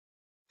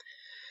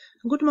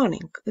Good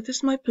morning. It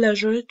is my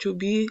pleasure to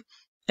be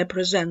a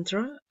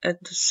presenter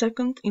at the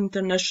second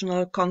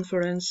International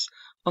Conference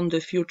on the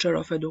Future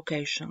of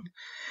Education.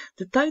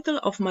 The title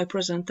of my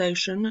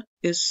presentation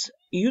is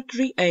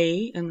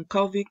U3A in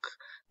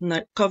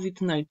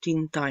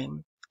COVID-19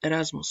 time,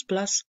 Erasmus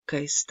Plus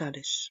Case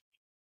Studies.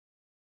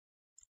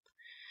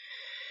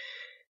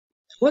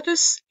 What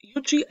is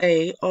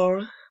U3A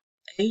or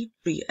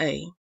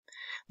A3A?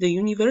 The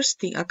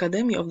University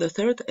Academy of the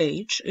Third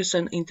Age is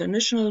an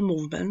international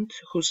movement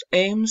whose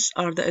aims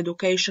are the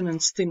education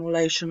and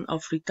stimulation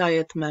of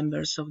retired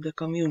members of the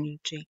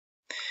community.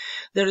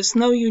 There is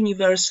no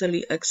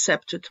universally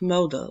accepted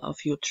model of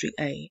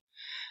U3A.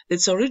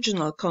 Its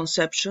original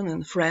conception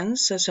in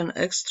France as an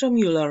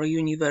extramural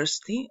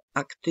university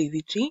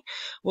activity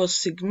was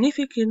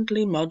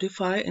significantly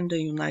modified in the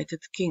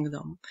United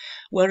Kingdom,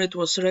 where it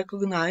was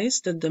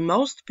recognized that the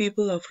most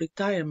people of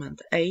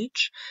retirement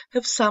age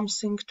have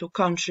something to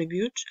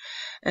contribute,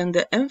 and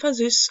the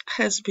emphasis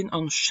has been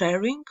on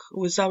sharing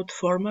without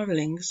formal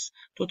links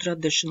to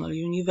traditional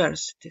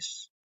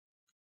universities.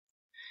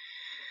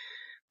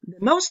 The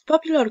most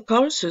popular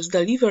courses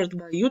delivered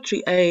by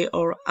U3A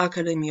or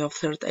Academy of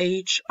Third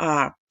Age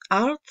are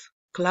Art,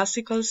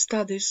 Classical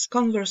Studies,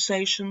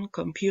 Conversation,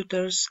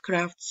 Computers,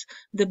 Crafts,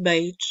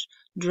 Debate,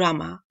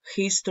 Drama,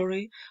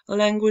 History,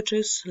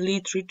 Languages,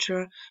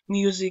 Literature,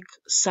 Music,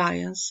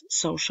 Science,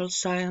 Social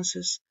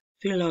Sciences,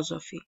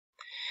 Philosophy.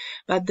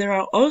 But there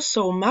are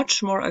also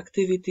much more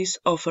activities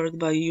offered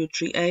by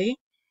U3A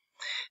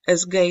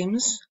as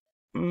games,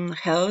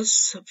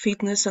 health,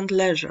 fitness and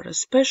leisure,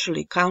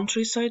 especially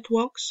countryside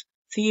walks,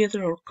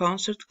 theater or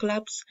concert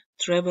clubs,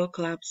 travel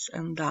clubs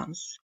and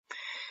dance.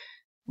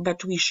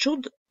 But we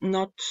should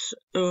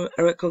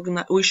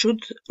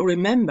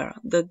remember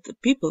that the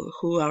people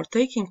who are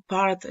taking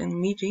part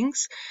in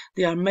meetings,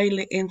 they are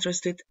mainly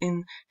interested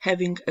in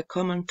having a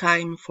common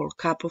time for a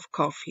cup of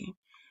coffee,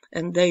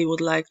 and they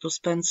would like to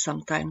spend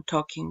some time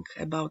talking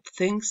about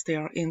things they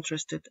are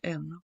interested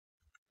in.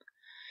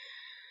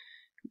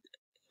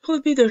 Will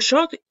be the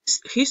short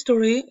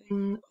history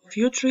of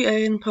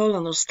U3A in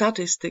Poland or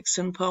statistics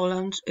in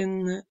Poland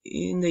in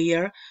the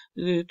year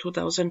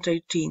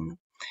 2018.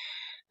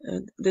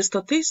 The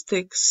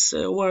statistics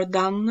were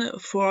done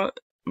for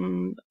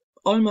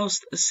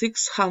almost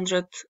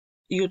 600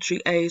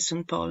 U3As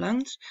in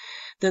Poland.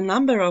 The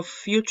number of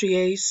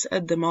U3As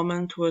at the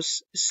moment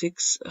was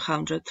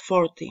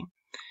 640.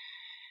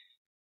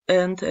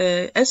 And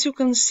as you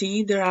can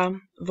see, there are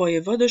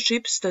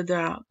voivodeships that there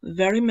are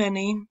very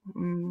many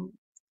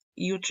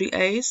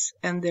U3As,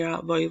 and there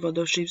are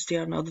voivodeships,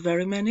 there are not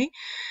very many,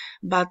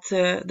 but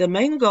the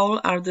main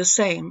goal are the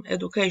same: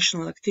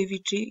 educational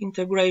activity,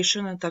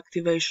 integration and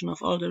activation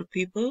of older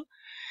people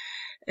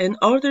in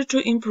order to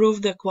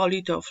improve the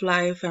quality of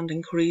life and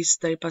increase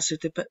their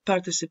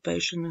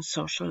participation in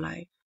social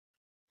life.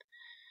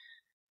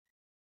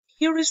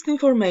 Here is the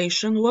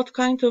information, what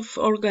kind of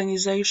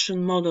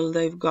organization model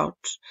they've got.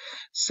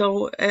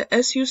 So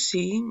as you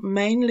see,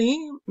 mainly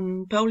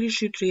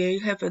Polish U3A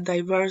have a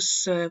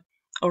diverse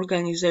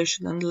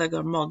organization and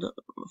legal model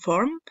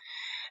form.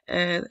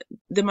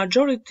 The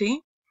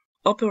majority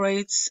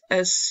operates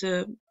as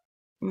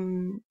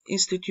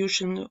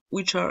institutions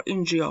which are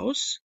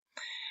NGOs.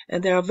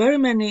 There are very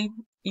many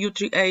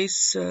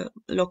U3As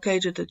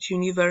located at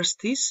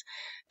universities,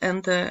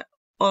 and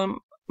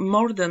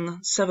more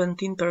than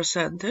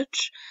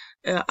 17%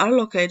 are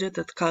located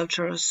at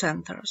cultural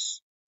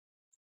centers.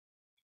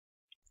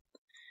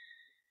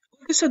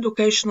 What is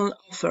educational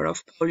offer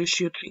of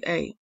Polish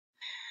U3A?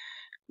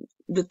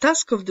 The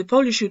task of the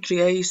Polish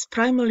U3A is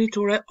primarily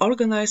to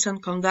organize and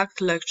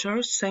conduct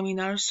lectures,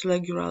 seminars,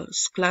 regular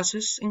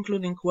classes,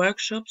 including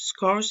workshops,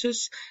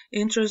 courses,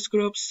 interest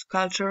groups,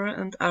 cultural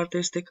and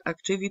artistic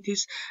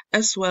activities,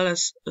 as well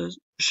as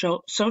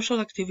social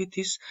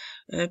activities,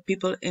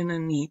 people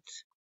in need.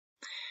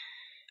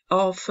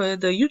 Of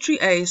the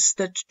U3As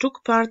that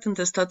took part in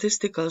the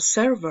statistical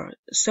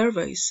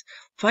surveys,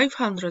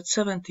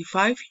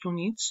 575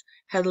 units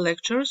had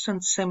lectures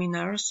and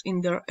seminars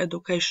in their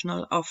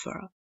educational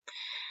offer.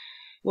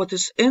 What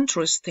is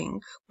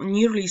interesting,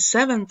 nearly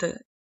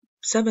 70%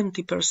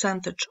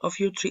 of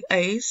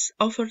U3As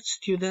offered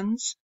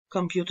students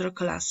computer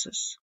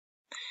classes.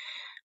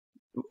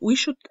 We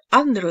should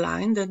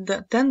underline that the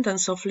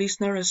attendance of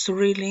listeners is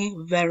really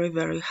very,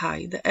 very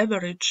high. The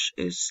average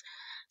is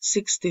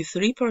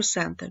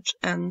 63%,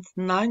 and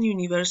 9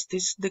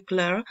 universities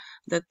declare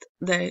that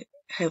they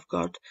have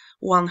got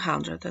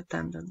 100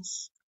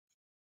 attendance.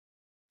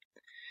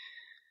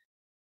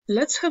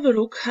 Let's have a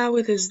look how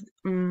it is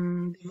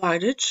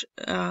divided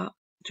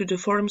to the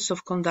forms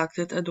of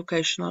conducted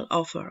educational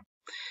offer.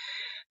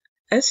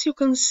 As you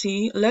can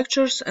see,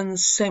 lectures and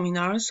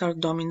seminars are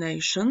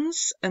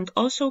dominations, and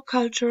also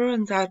cultural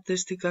and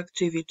artistic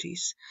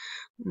activities.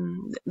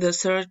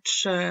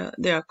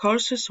 There are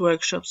courses,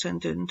 workshops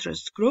and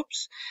interest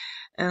groups,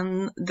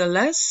 and the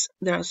less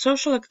there are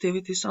social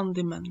activities on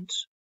demand.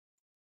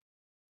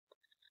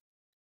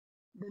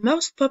 The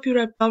most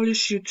popular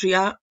Polish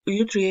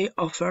U3A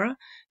offer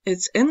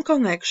It's in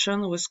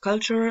connection with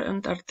cultural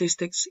and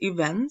artistic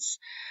events,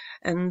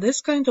 and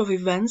this kind of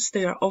events,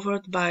 they are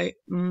offered by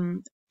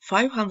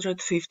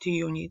 550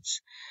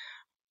 units.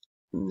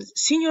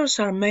 Seniors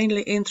are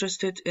mainly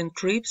interested in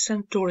trips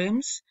and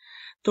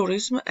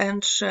tourism,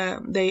 and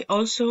they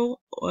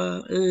also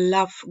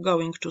love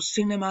going to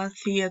cinema,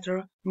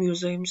 theater,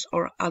 museums,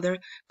 or other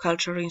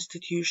cultural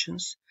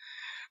institutions.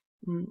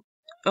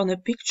 On a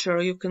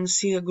picture, you can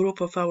see a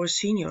group of our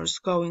seniors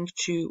going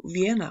to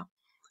Vienna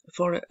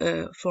for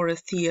a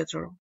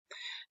theater,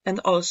 and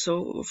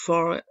also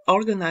for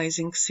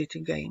organizing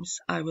city games.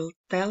 I will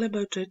tell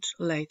about it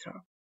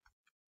later.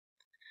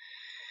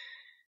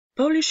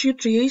 Polish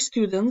U3A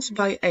students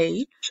by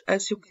age,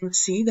 as you can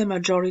see, the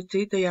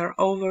majority, they are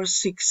over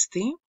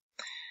 60.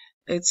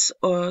 It's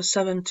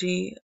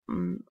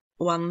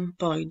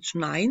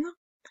 71.9.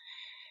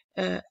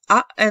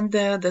 And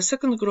the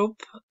second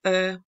group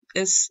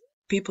is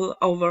people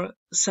over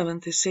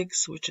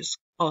 76, which is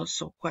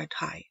also quite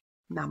high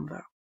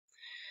number.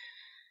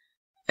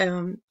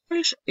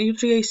 Polish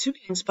U3A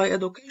students by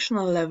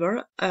educational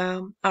level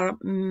are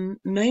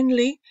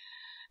mainly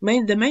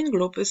the main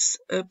group is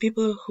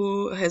people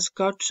who has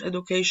got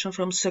education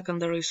from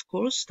secondary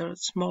schools.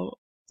 That's more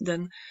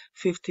than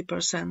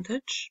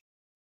 50%.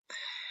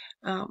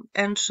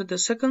 And the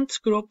second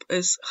group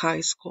is high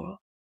school.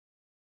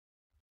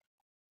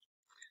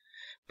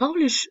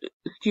 Polish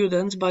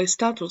students by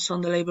status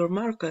on the labor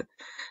market,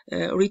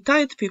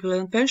 retired people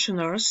and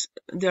pensioners,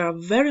 there are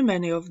very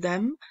many of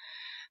them.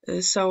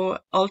 So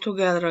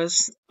altogether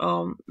is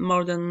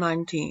more than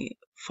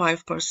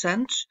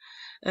 95%.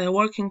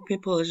 Working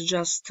people is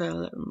just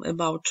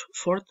about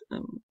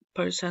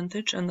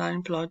 4%, and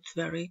unemployed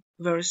very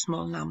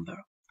small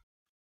number.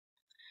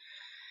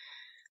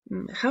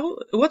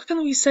 What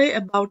can we say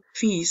about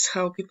fees?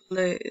 How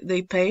people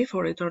they pay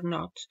for it or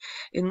not?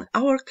 In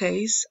our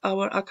case,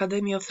 our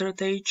Academy of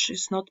Third Age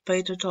is not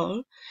paid at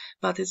all,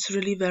 but it's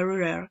really very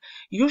rare.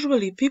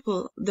 Usually,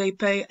 people they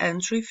pay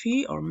entry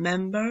fee or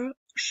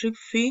membership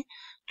fee,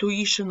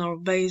 tuition or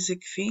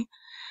basic fee,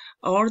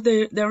 or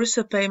there is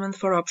a payment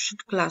for option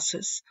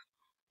classes,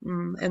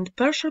 and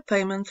partial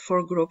payment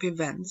for group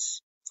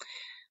events.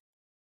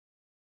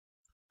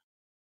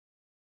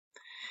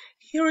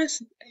 Here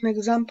is an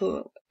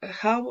example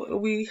how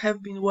we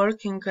have been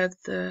working at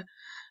the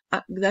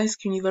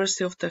Gdańsk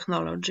University of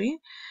Technology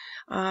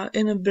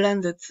in a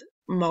blended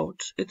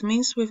mode. It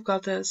means we've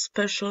got a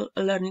special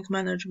learning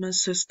management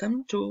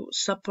system to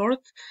support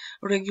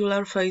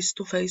regular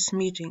face-to-face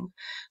meeting.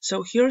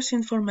 So here's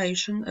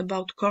information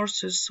about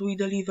courses we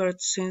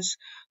delivered since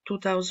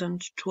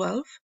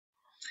 2012.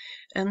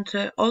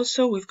 And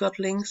also we've got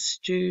links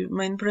to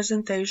main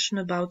presentation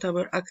about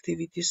our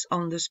activities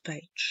on this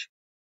page.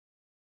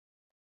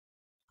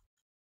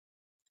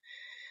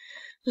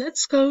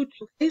 Let's go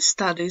to case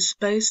studies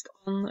based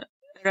on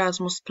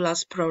Erasmus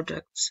Plus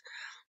projects.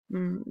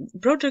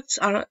 Projects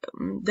are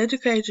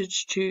dedicated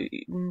to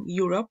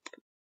Europe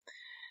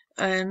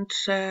and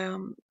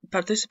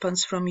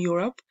participants from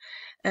Europe,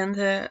 and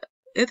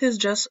it is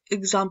just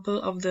example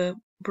of the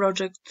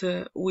project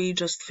we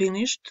just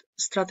finished,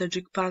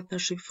 Strategic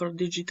Partnership for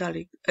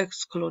Digitally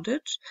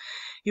Excluded.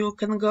 You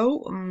can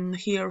go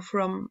here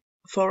for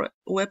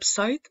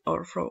website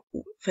or for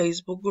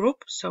Facebook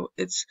group, so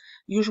it's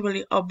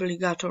usually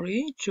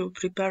obligatory to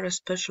prepare a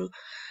special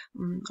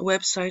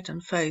website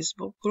and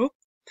Facebook group.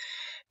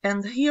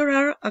 And here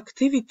are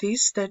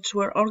activities that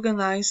were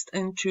organized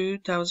in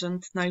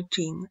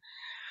 2019.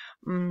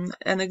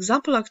 An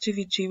example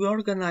activity we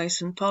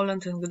organized in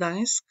Poland and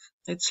Gdańsk,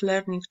 it's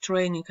learning,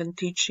 training and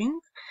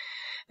teaching.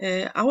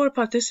 Our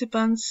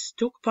participants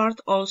took part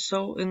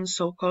also in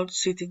so-called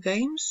city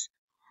games,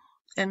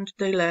 and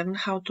they learn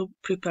how to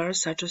prepare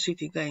such a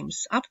city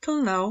games. Up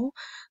till now,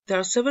 there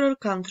are several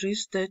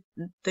countries that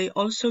they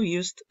also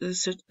used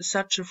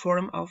such a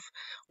form of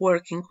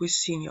working with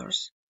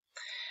seniors.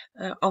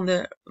 On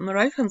the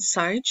right-hand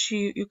side,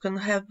 you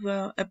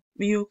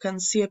can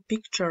see a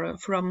picture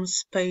from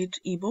SPADE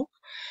ebook,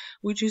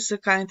 which is a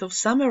kind of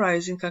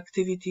summarizing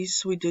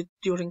activities we did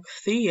during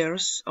 3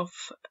 years of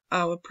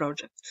our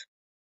project.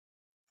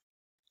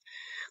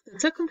 The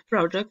second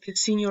project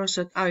is Seniors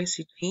at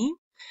ICT.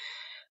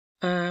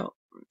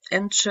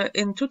 And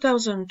in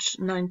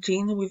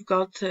 2019, we've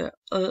got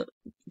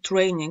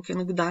training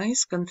in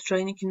Gdańsk and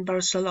training in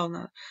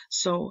Barcelona.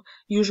 So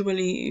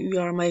usually we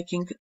are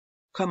making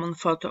common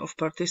photo of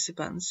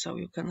participants, so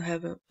you can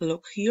have a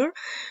look here.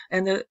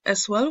 And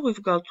as well,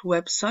 we've got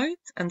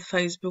website and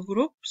Facebook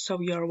group, so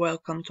you are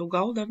welcome to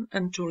go there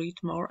and to read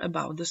more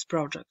about this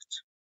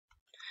project.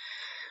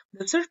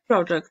 The third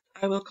project,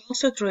 I will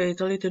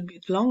concentrate a little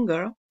bit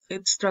longer.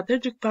 It's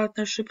Strategic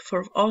Partnership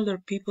for Older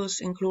People's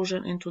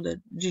Inclusion into the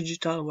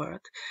Digital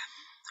World.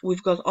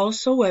 We've got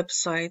also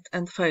website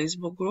and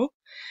Facebook group,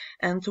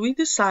 and we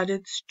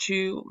decided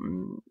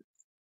to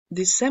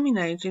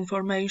disseminate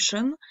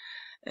information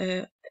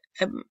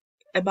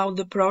about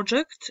the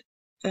project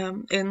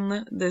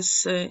in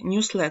this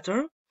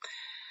newsletter.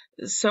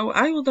 So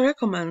I would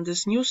recommend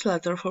this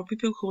newsletter for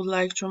people who would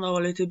like to know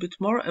a little bit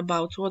more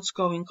about what's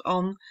going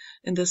on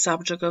in the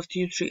subject of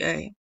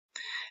U3A.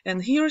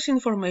 And here's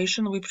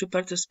information we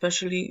prepared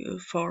especially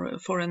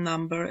for a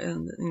number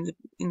in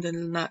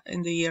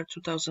the year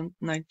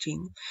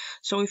 2019.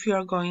 So if you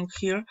are going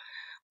here,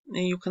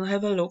 you can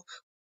have a look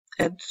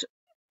at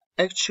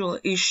actual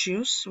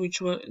issues, which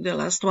were the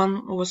last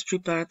one was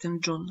prepared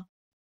in June.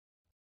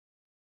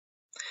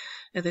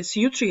 It is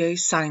U3A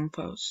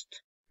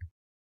signpost.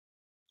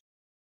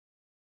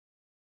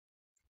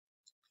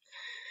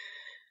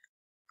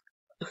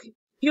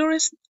 Here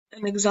is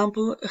an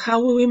example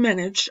how we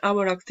manage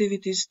our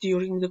activities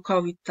during the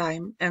COVID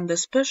time, and the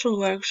special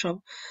workshop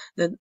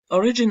that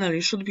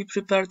originally should be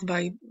prepared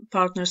by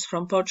partners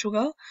from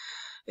Portugal.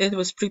 It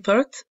was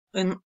prepared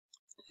in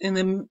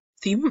a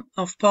team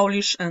of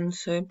Polish and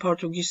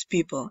Portuguese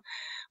people.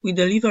 We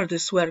delivered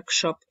this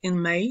workshop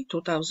in May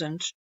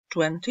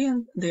 2020,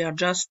 and they are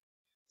just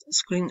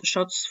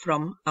screenshots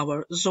from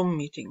our Zoom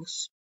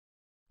meetings.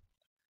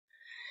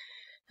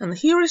 And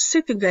here is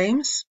City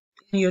Games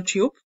in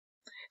YouTube.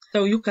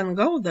 So you can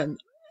go then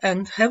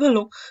and have a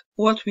look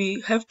what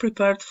we have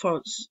prepared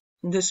for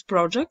this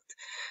project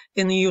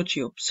in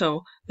YouTube.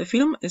 So the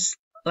film is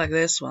like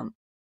this one.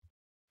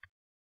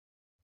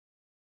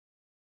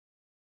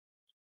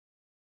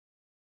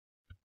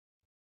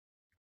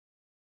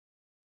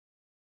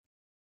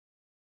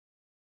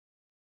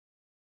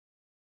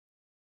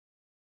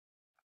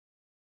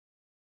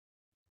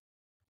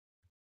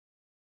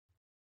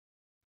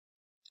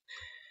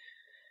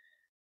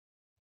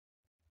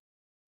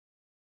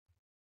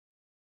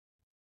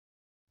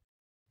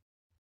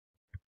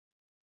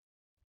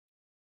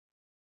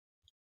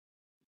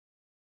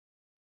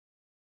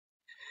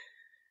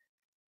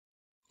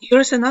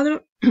 Here's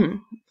another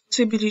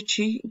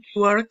possibility to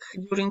work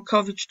during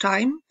COVID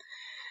time,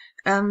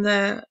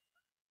 and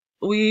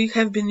we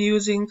have been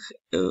using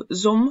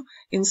Zoom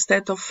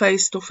instead of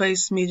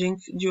face-to-face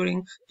meeting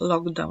during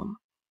lockdown.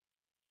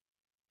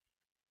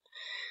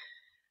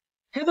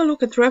 Have a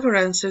look at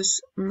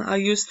references I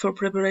used for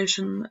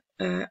preparation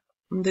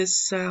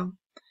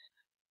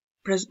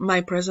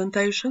my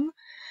presentation,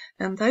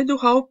 and I do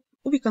hope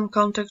you can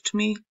contact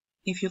me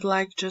if you'd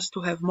like just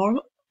to have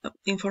more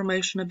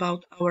information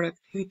about our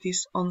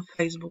activities on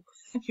Facebook.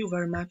 Thank you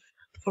very much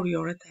for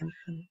your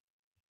attention.